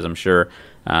sample size, I'm sure,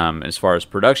 as far as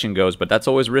production goes. But that's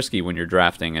always risky when you're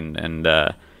drafting, and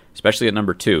especially at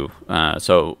number 2.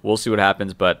 So we'll see what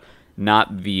happens, but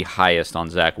not the highest on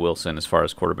Zach Wilson as far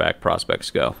as quarterback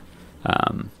prospects go.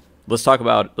 Let's talk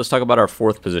about our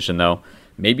fourth position, though.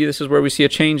 Maybe this is where we see a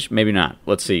change, maybe not.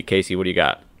 Let's see. Casey, what do you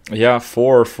got? Yeah,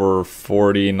 4 for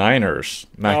 49ers.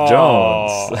 Mac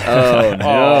Jones. Oh,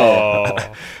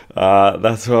 no.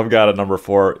 That's who I've got at number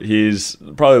 4. He's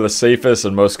probably the safest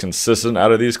and most consistent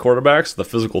out of these quarterbacks. The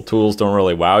physical tools don't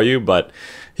really wow you, but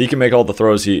he can make all the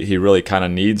throws he really kind of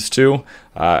needs to.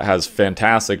 Has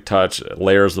fantastic touch,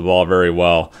 layers the ball very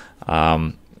well.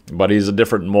 But he's a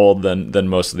different mold than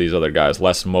most of these other guys.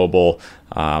 Less mobile,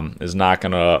 is not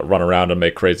going to run around and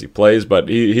make crazy plays, but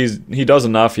he does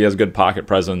enough. He has good pocket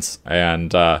presence,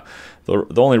 and the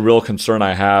only real concern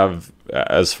I have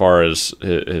as far as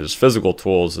his physical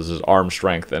tools is his arm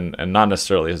strength, and not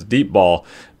necessarily his deep ball,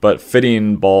 but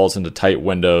fitting balls into tight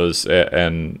windows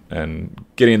and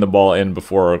getting the ball in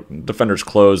before defenders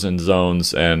close in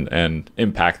zones and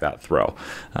impact that throw.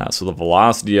 So the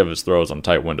velocity of his throws on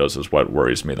tight windows is what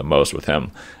worries me the most with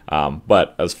him.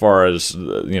 But as far as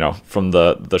from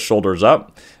the shoulders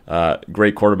up,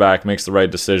 great quarterback, makes the right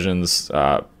decisions,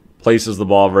 places the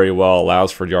ball very well,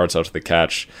 allows for yards after the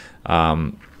catch.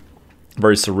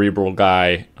 Very cerebral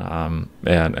guy,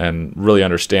 and really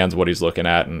understands what he's looking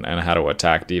at and how to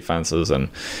attack defenses. And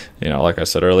like I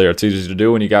said earlier, it's easy to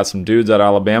do when you got some dudes at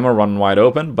Alabama running wide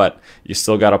open, but you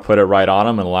still got to put it right on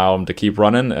them and allow them to keep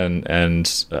running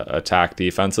and attack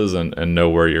defenses and know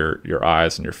where your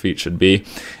eyes and your feet should be.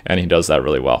 And he does that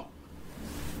really well.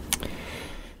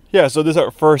 Yeah, so this is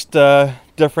our first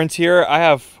difference here. I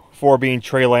have 4 being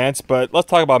Trey Lance, but let's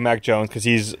talk about Mac Jones because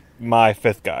he's my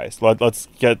 5th guy. So let's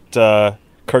get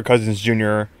Kirk Cousins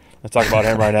Jr. Let's talk about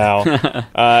him right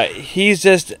now. He's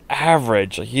just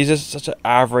average. He's just such an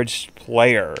average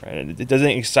player, and it doesn't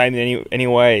excite me in any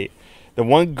way. The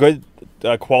one good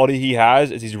quality he has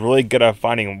is he's really good at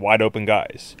finding wide open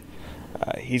guys.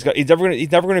 He's never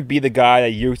going to be the guy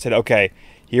that you said, okay,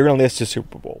 you're going to list to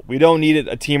Super Bowl. We don't need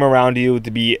a team around you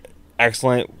to be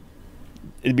excellent.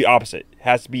 It'd be opposite. It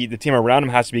has to be the team around him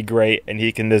has to be great, and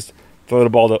he can just throw the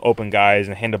ball to open guys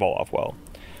and hand the ball off well.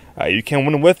 You can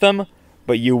win with them,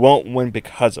 but you won't win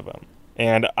because of them.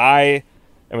 And I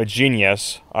am a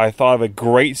genius. I thought of a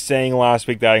great saying last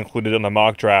week that I included in the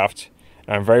mock draft,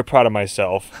 And I'm very proud of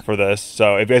myself for this.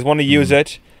 So if you guys want to use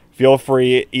it, feel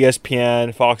free.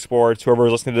 ESPN, Fox Sports, whoever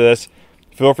is listening to this,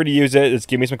 feel free to use it. Just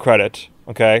give me some credit,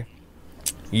 okay?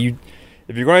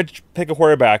 If you're going to pick a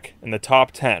quarterback in the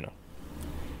top 10,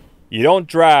 you don't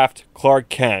draft Clark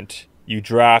Kent. You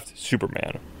draft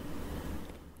Superman.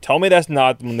 Tell me that's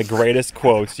not one of the greatest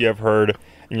quotes you have heard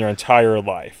in your entire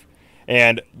life.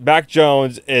 And Mac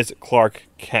Jones is Clark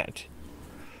Kent.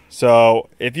 So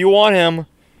if you want him,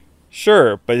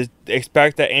 sure, but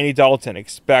expect that Andy Dalton.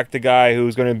 Expect a guy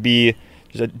who's going to be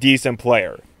just a decent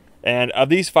player. And of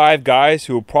these 5 guys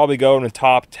who will probably go in the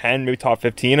top 10, maybe top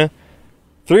 15,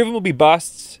 3 of them will be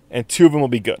busts and 2 of them will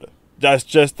be good. That's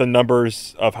just the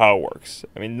numbers of how it works.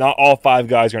 I mean, not all 5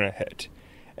 guys are going to hit.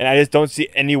 And I just don't see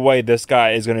any way this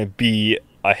guy is going to be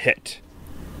a hit.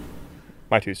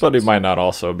 My 2 cents. But he might not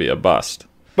also be a bust.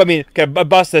 But I mean, okay, a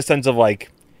bust in the sense of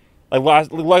like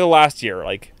last year.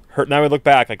 Like now we look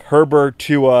back, like Herbert,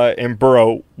 Tua, and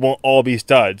Burrow won't all be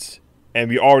studs, and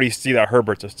we already see that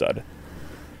Herbert's a stud.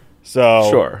 So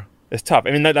Sure. It's tough.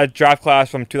 I mean, that draft class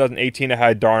from 2018 that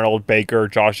had Darnold, Baker,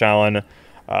 Josh Allen,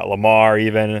 Lamar,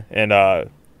 even, and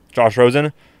Josh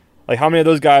Rosen. Like, how many of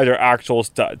those guys are actual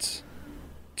studs?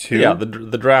 2. Yeah, the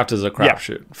draft is a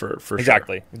crapshoot for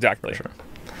exactly. sure. Exactly. For sure.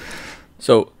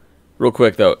 So, real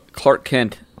quick though, Clark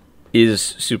Kent is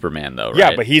Superman though, right?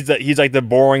 Yeah, but he's like the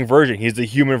boring version. He's the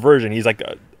human version. He's like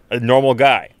a normal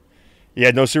guy. He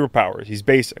had no superpowers. He's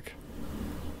basic.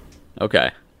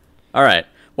 Okay. All right.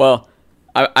 Well,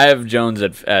 I have Jones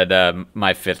at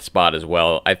my 5th spot as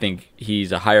well. I think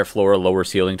he's a higher floor, lower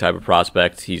ceiling type of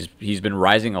prospect. He's been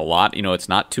rising a lot. You know, it's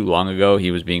not too long ago he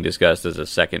was being discussed as a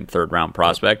 2nd, 3rd round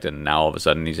prospect, and now all of a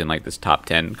sudden he's in like this top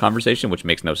 10 conversation, which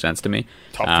makes no sense to me.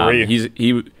 Top 3.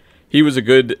 He was a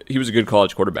good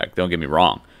college quarterback. Don't get me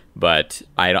wrong, but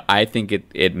I think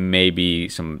there may be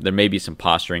some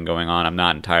posturing going on. I'm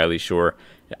not entirely sure.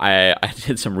 I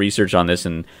did some research on this,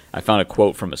 and I found a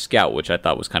quote from a scout, which I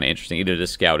thought was kind of interesting. Either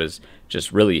this scout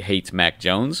just really hates Mac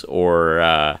Jones,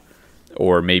 or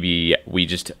maybe we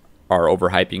just are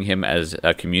overhyping him as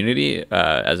a community,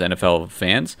 as NFL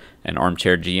fans and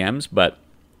armchair GMs. But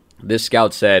this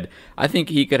scout said, I think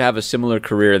he could have a similar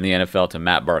career in the NFL to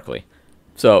Matt Barkley.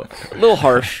 So, a little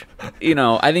harsh. You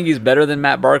know, I think he's better than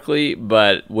Matt Barkley,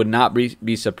 but would not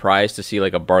be surprised to see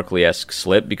like a Barkley-esque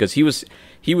slip, because he was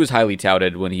highly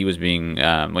touted when he was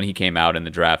when he came out in the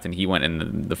draft, and he went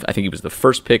in I think he was the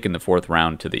first pick in the 4th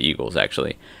round to the Eagles,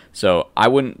 actually. So I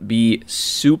wouldn't be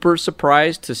super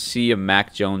surprised to see a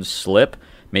Mac Jones slip.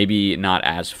 Maybe not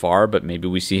as far, but maybe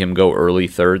we see him go early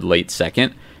 3rd, late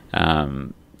 2nd.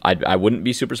 I wouldn't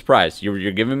be super surprised.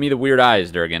 You're giving me the weird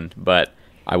eyes, Durgan, but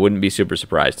I wouldn't be super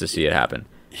surprised to see it happen.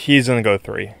 He's going to go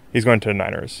 3. He's going to the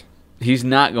Niners. He's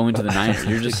not going to the Niners.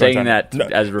 You're just saying that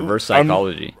as reverse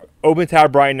psychology. Open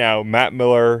tab right now. Matt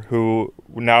Miller, who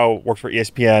now works for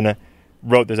ESPN,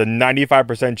 wrote there's a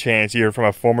 95% chance, here from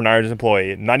a former Niners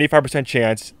employee, 95%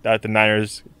 chance that the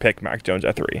Niners pick Mac Jones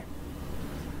at 3.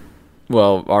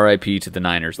 Well, R.I.P. to the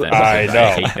Niners then. I know.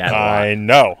 I hate that a lot. I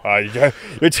know.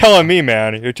 You're telling me,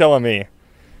 man. You're telling me.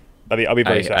 I'll be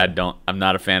very sad. I'm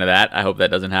not a fan of that. I hope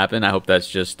that doesn't happen. I hope that's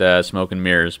just smoke and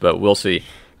mirrors, but we'll see.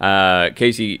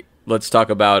 Casey, let's talk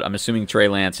about, I'm assuming Trey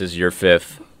Lance is your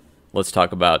 5th. Let's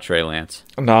talk about Trey Lance.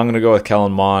 No, I'm going to go with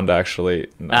Kellen Mond, actually.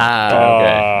 No.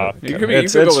 Okay. You could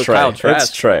go with Trey. Kyle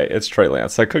Trask. It's Trey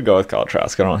Lance. I could go with Kyle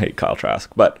Trask. I don't hate Kyle Trask.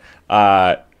 But,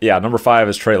 yeah, number 5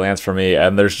 is Trey Lance for me.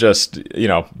 And there's just,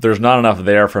 there's not enough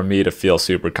there for me to feel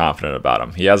super confident about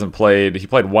him. He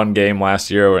played 1 game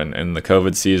last year in the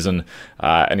COVID season,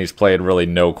 and he's played really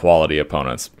no quality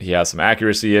opponents. He has some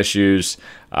accuracy issues.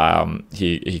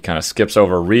 He kind of skips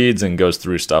over reads and goes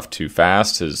through stuff too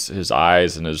fast. His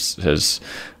eyes and his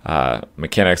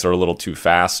mechanics are a little too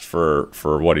fast for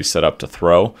what he's set up to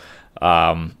throw.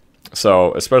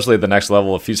 So especially at the next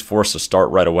level, if he's forced to start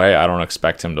right away, I don't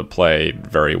expect him to play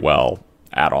very well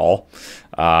at all.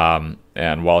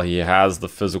 And while he has the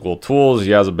physical tools,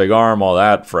 he has a big arm, all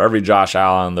that, for every Josh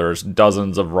Allen, there's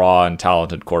dozens of raw and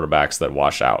talented quarterbacks that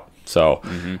wash out. So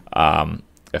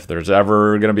if there's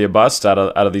ever going to be a bust out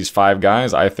of these 5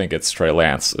 guys, I think it's Trey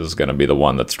Lance is going to be the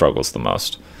one that struggles the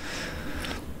most.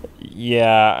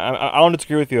 Yeah, I don't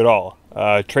disagree with you at all.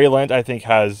 Trey Lance, I think,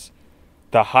 has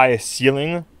the highest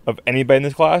ceiling of anybody in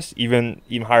this class, even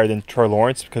higher than Trevor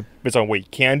Lawrence, because based on what he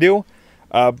can do.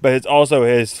 But it's also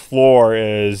his floor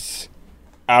is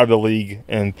out of the league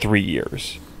in 3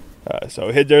 years.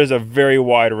 So there's a very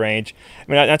wide range.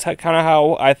 I mean, that's kind of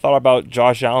how I thought about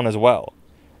Josh Allen as well.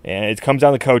 And it comes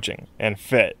down to coaching and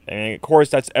fit. And of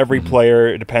course, that's every player.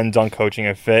 It depends on coaching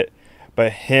and fit.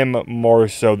 But him more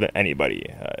so than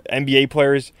anybody. NBA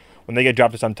players, when they get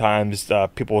drafted sometimes,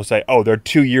 people will say, oh, they're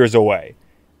 2 years away.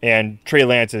 And Trey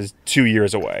Lance is 2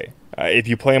 years away. If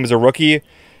you play him as a rookie,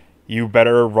 you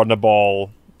better run the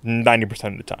ball 90%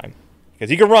 of the time. Because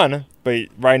he can run, but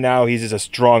right now he's just a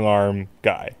strong arm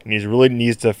guy. And he really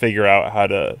needs to figure out how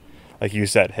to, like you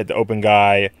said, hit the open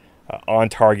guy on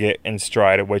target and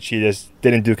stride, which he just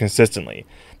didn't do consistently.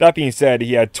 That being said,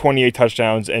 he had 28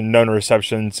 touchdowns and none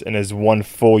receptions in his 1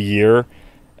 full year.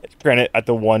 Granted, at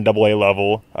the 1AA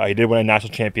level. He did win a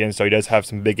national champion, so he does have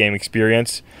some big game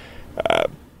experience.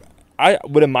 I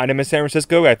wouldn't mind him in San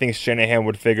Francisco. I think Shanahan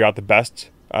would figure out the best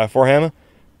for him.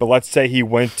 But let's say he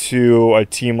went to a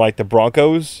team like the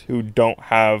Broncos, who don't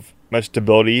have much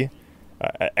stability,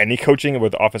 any coaching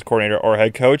with the offense coordinator or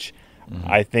head coach.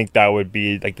 I think that would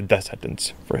be like the death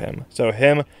sentence for him. So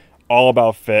him, all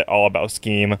about fit, all about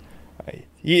scheme.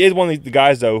 He is one of the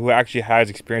guys, though, who actually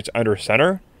has experience under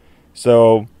center.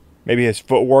 So maybe his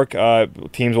footwork,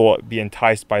 teams will be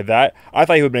enticed by that. I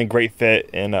thought he would have been a great fit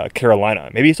in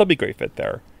Carolina. Maybe he'll still be a great fit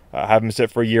there. Have him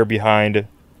sit for a year behind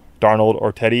Darnold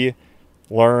or Teddy.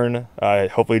 Learn.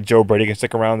 Hopefully Joe Brady can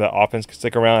stick around. The offense can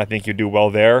stick around. I think he'll do well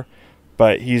there.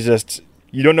 But he's just,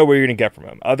 you don't know what you're going to get from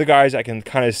him. Other guys, I can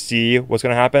kind of see what's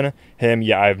going to happen. Him,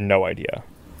 I have no idea.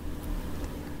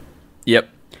 Yep.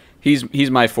 He's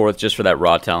my fourth just for that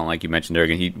raw talent, like you mentioned,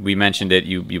 Durgan. We mentioned it.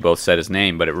 You both said his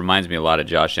name, but it reminds me a lot of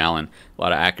Josh Allen. A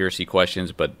lot of accuracy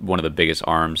questions, but one of the biggest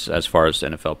arms as far as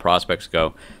NFL prospects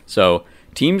go. So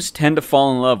teams tend to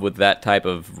fall in love with that type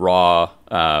of raw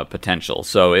potential.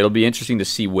 So it'll be interesting to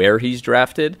see where he's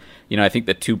drafted. I think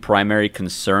the two primary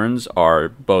concerns are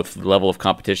both the level of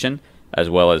competition as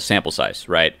well as sample size,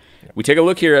 right? We take a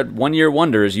look here at one-year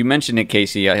wonders. You mentioned it,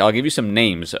 Casey. I'll give you some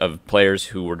names of players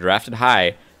who were drafted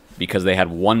high because they had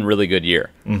one really good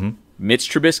year. Mm-hmm. Mitch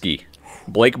Trubisky,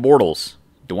 Blake Bortles,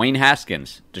 Dwayne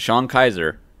Haskins, Deshaun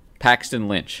Kaiser, Paxton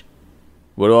Lynch.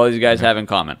 What do all these guys have in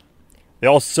common? They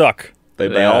all suck.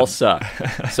 They all suck.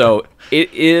 So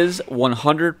it is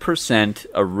 100%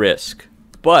 a risk.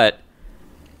 But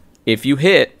if you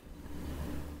hit,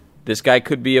 this guy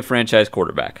could be a franchise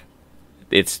quarterback.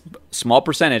 It's small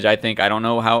percentage, I think. I don't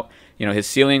know how, his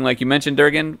ceiling, like you mentioned,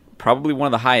 Durgan, probably one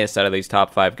of the highest out of these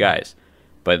top 5 guys.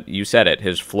 But you said it.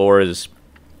 His floor is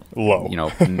low.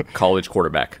 College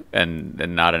quarterback and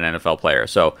not an NFL player.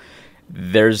 So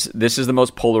this is the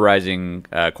most polarizing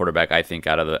quarterback, I think,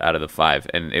 out of the 5,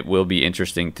 and it will be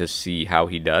interesting to see how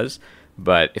he does.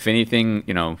 But if anything,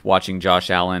 watching Josh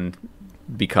Allen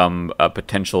become a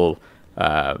potential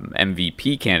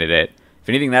MVP candidate, if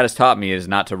anything that has taught me is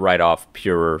not to write off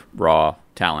pure raw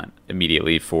talent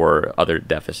immediately for other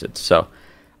deficits. So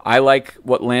I like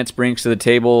what Lance brings to the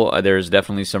table. There's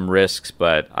definitely some risks,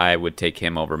 but I would take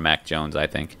him over Mac Jones, I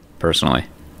think, personally.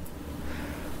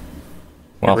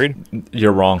 Well, Agreed?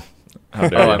 You're wrong. Oh,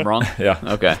 I'm wrong? Yeah.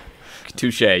 Okay.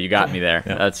 Touche. You got me there.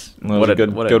 Yeah. That's what a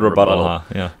good rebuttal, huh?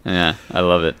 Yeah. Yeah, I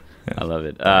love it. Yeah. I love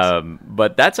it.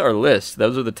 But that's our list.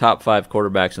 Those are the top 5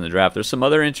 quarterbacks in the draft. There's some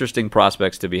other interesting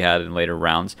prospects to be had in later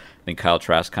rounds. I think Kyle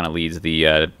Trask kind of leads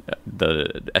the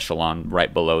echelon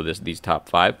right below these top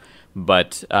 5.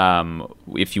 But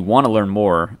if you want to learn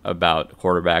more about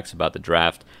quarterbacks, about the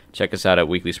draft, check us out at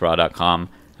weeklysprout.com.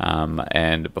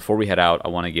 And before we head out, I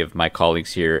want to give my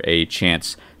colleagues here a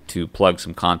chance to plug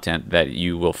some content that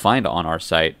you will find on our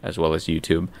site as well as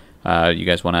YouTube. You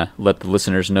guys want to let the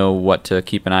listeners know what to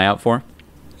keep an eye out for?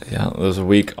 Yeah, there's a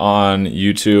week on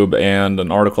YouTube and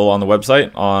an article on the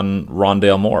website on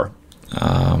Rondale Moore.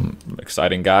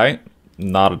 Exciting guy.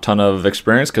 Not a ton of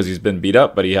experience because he's been beat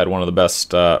up, but he had one of the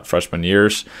best freshman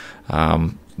years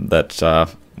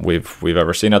that we've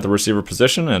ever seen at the receiver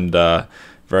position, and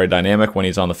very dynamic when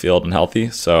he's on the field and healthy.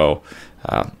 So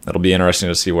it'll be interesting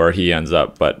to see where he ends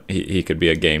up, but he could be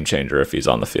a game changer if he's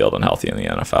on the field and healthy in the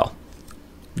NFL.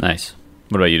 Nice.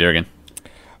 What about you, Durgan?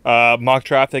 Mock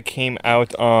draft that came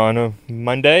out on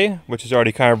Monday, which is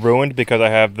already kind of ruined because I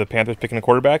have the Panthers picking a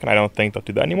quarterback, and I don't think they'll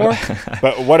do that anymore.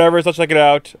 But whatever, let's check it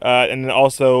out. And then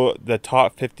also the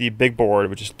top 50 big board,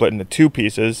 which is split into 2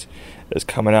 pieces, is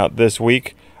coming out this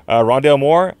week. Rondale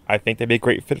Moore, I think they'd be a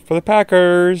great fit for the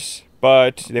Packers,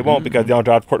 but they won't because they don't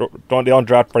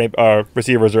draft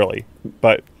receivers early.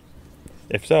 But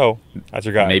if so, that's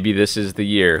your guy. Maybe this is the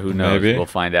year. Who knows? Maybe. We'll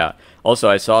find out. Also,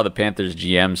 I saw the Panthers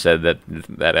GM said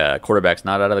that quarterback's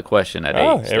not out of the question at 8.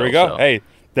 Oh, there we go. So hey,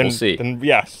 then, we'll see. Then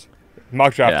yes,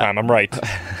 mock draft time. I'm right.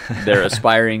 They're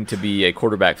aspiring to be a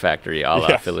quarterback factory, a la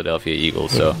Yes. Philadelphia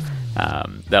Eagles. So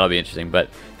that'll be interesting. But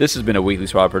this has been a Weekly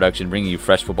Sprout production, bringing you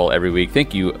fresh football every week.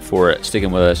 Thank you for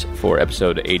sticking with us for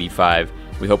episode 85.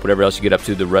 We hope whatever else you get up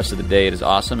to the rest of the day, it is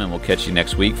awesome, and we'll catch you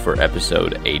next week for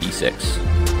episode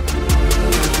 86.